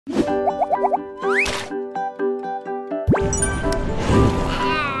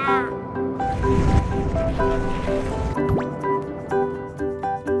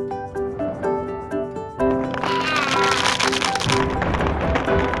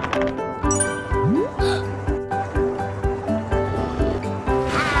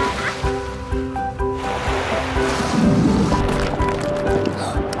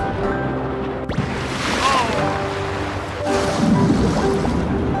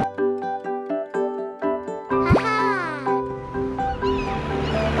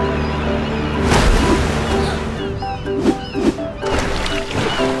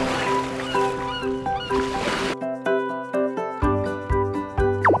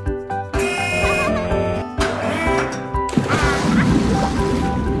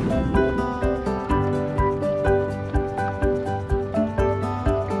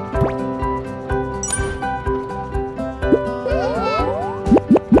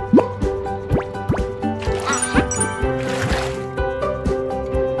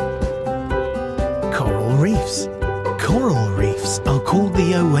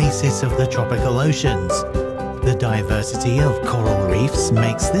oasis of the tropical oceans. The diversity of coral reefs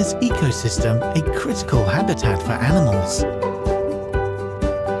makes this ecosystem a critical habitat for animals.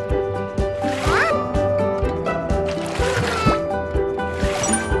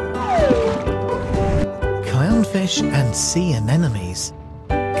 Clownfish and sea anemones.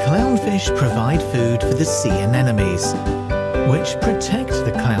 Clownfish provide food for the sea anemones, which protect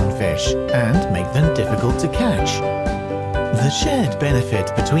the clownfish and make them difficult to catch. The shared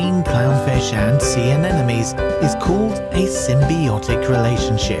benefit between clownfish and sea anemones is called a symbiotic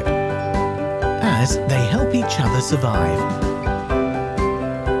relationship, as they help each other survive.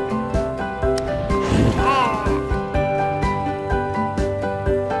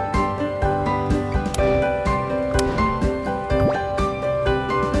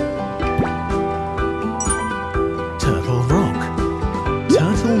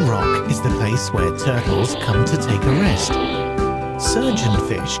 Where turtles come to take a rest.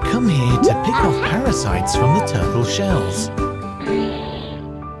 Surgeonfish come here to pick off parasites from the turtle shells.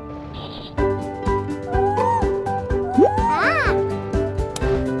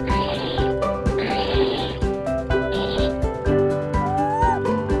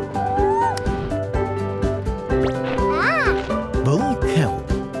 Bull kelp.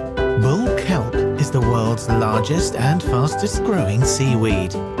 Bull kelp is the world's largest and fastest growing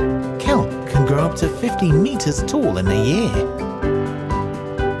seaweed. Kelp can grow up to 50 meters tall in a year.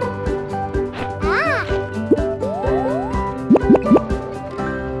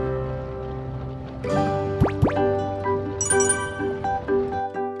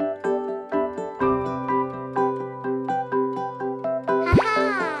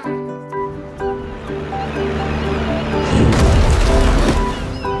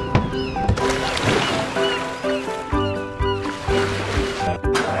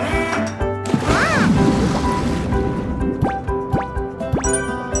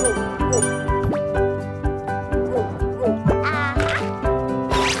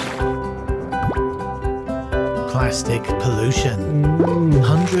 Plastic pollution.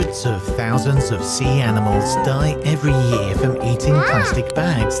 Hundreds of thousands of sea animals die every year from eating plastic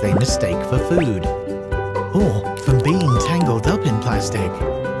bags they mistake for food, or from being tangled up in plastic.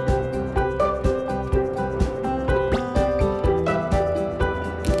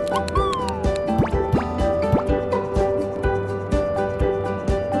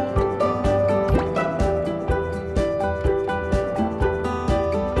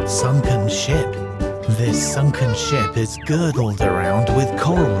 Sunken ship. This sunken ship is girdled around with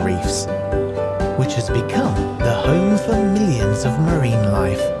coral reefs, which has become the home for millions of marine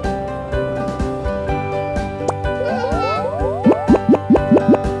life.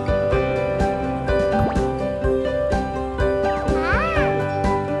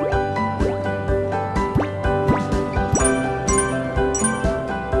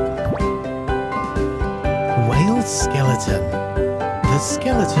 Whale skeleton. The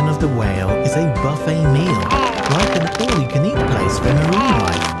skeleton of the whale is a buffet meal, like an all-you-can-eat place for marine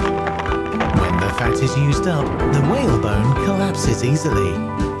life. When the fat is used up, the whalebone collapses easily.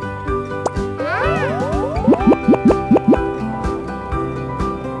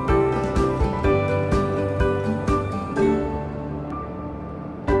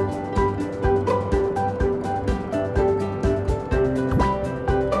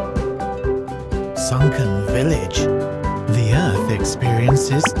 Sunken village. The Earth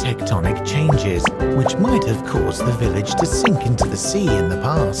experiences tectonic changes, which might have caused the village to sink into the sea in the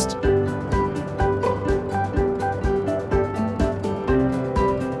past.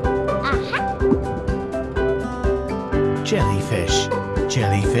 Jellyfish.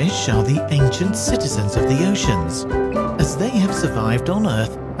 Jellyfish are the ancient citizens of the oceans, as they have survived on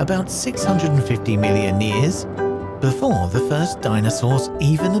Earth about 650 million years before the first dinosaurs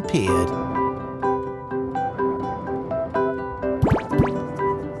even appeared.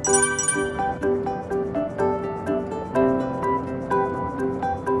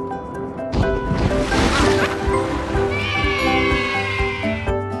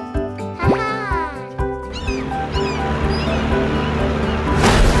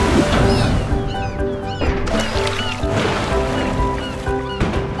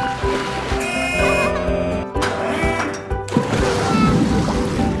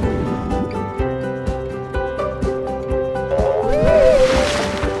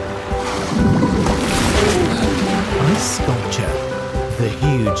 The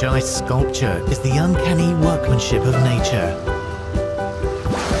huge ice sculpture is the uncanny workmanship of nature.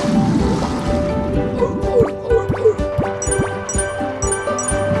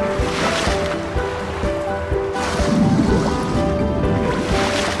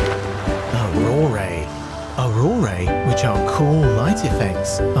 Aurorae, which are cool light light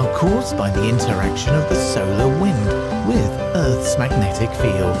effects are caused by the interaction of the solar wind with Earth's magnetic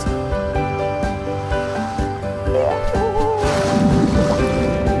field.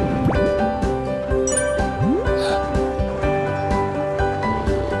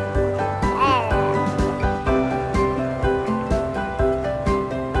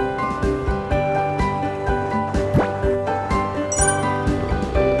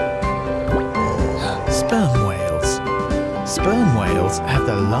 Sperm whales have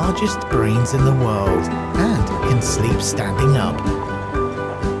the largest brains in the world and can sleep standing up.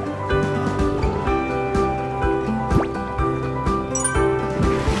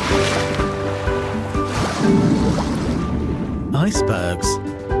 Icebergs.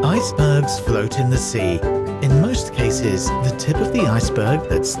 Icebergs float in the sea. In most cases, the tip of the iceberg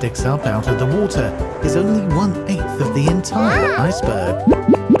that sticks up out of the water is only 1/8 of the entire iceberg.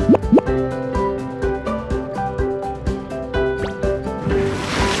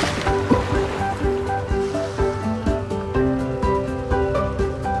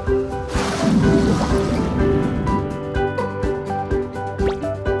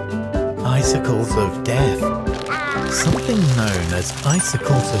 Icicles of death. Something known as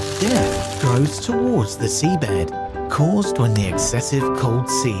icicles of death grows towards the seabed, caused when the excessive cold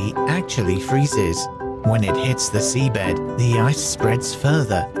sea actually freezes. When it hits the seabed, the ice spreads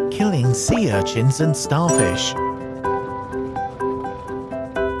further, killing sea urchins and starfish.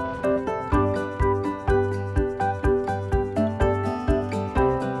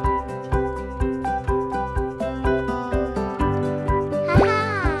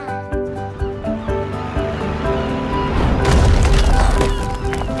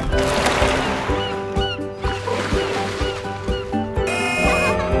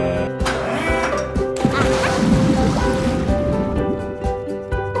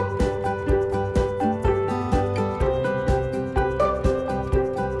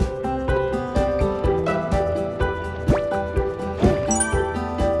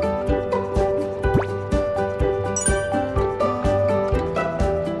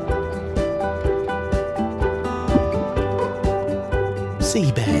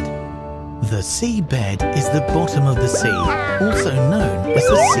 Seabed. The seabed is the bottom of the sea, also known as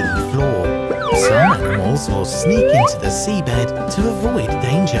the sea floor. Some animals will sneak into the seabed to avoid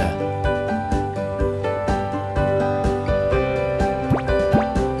danger.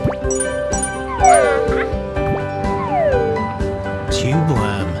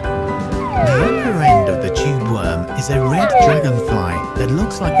 Tubeworm. The upper end of the tubeworm is a red dragonfly that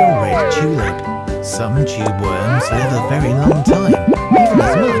looks like a red tulip. Some tubeworms live a very long time, even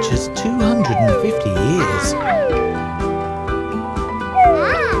as much as 250 years.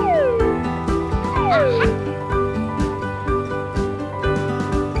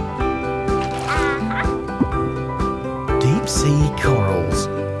 Deep sea corals.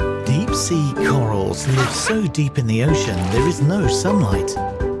 Deep sea corals live so deep in the ocean there is no sunlight.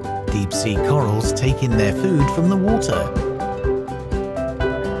 Deep sea corals take in their food from the water.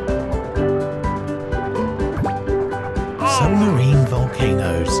 Submarine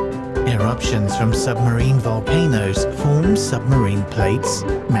volcanoes. Eruptions from submarine volcanoes form submarine plates,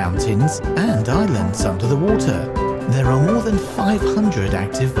 mountains, and islands under the water. There are more than 500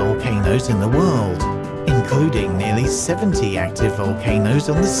 active volcanoes in the world, including nearly 70 active volcanoes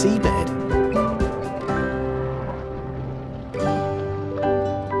on the seabed.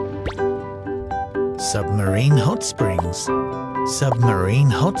 Submarine hot springs. Submarine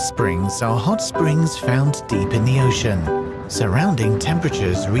hot springs are hot springs found deep in the ocean. Surrounding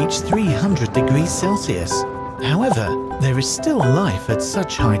temperatures reach 300 degrees Celsius. However, there is still life at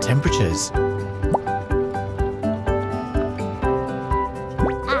such high temperatures.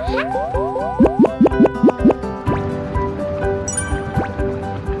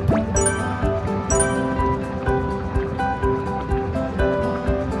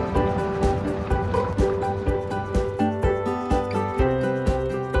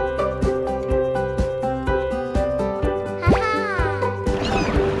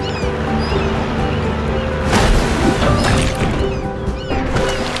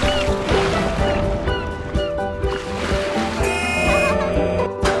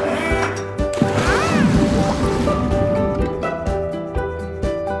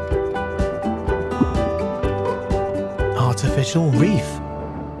 Artificial reef.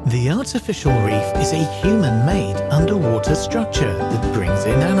 The artificial reef is a human-made underwater structure that brings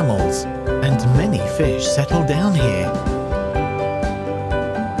in animals, and many fish settle down here.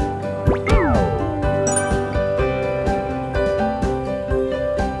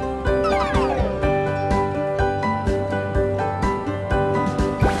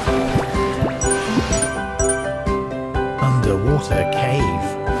 underwater cave.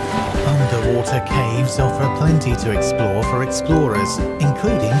 Underwater caves offer plenty to explore for explorers,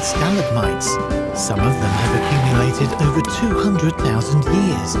 including stalagmites. Some of them have accumulated over 200,000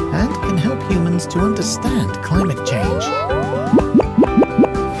 years and can help humans to understand climate change.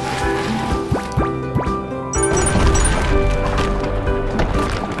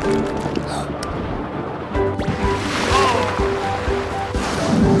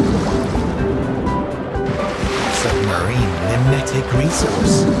 Submarine limnetic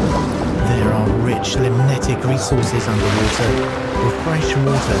resource. There are rich limnetic resources underwater, where fresh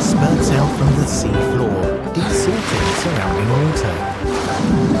water spurts out from the sea floor, desalting surrounding water.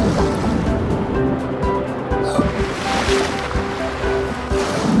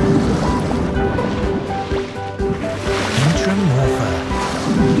 Enteromorpha.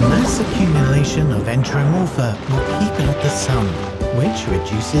 Mass accumulation of enteromorpha will keep out the sun, which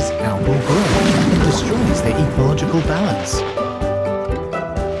reduces algal growth and destroys the ecological balance.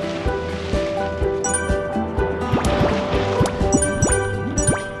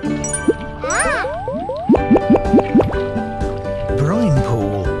 Brine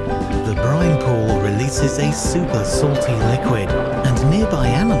pool. The brine pool releases a super salty liquid, and nearby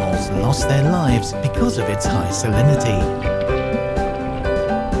animals lost their lives because of its high salinity.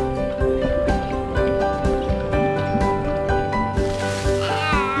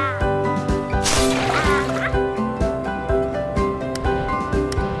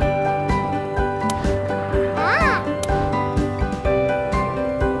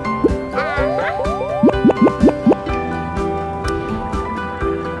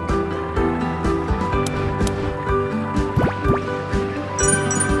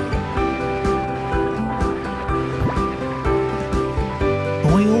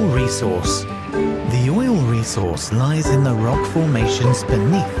 Oil resource. The oil resource lies in the rock formations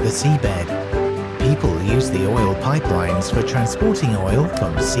beneath the seabed. People use the oil pipelines for transporting oil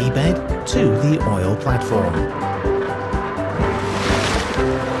from seabed to the oil platform.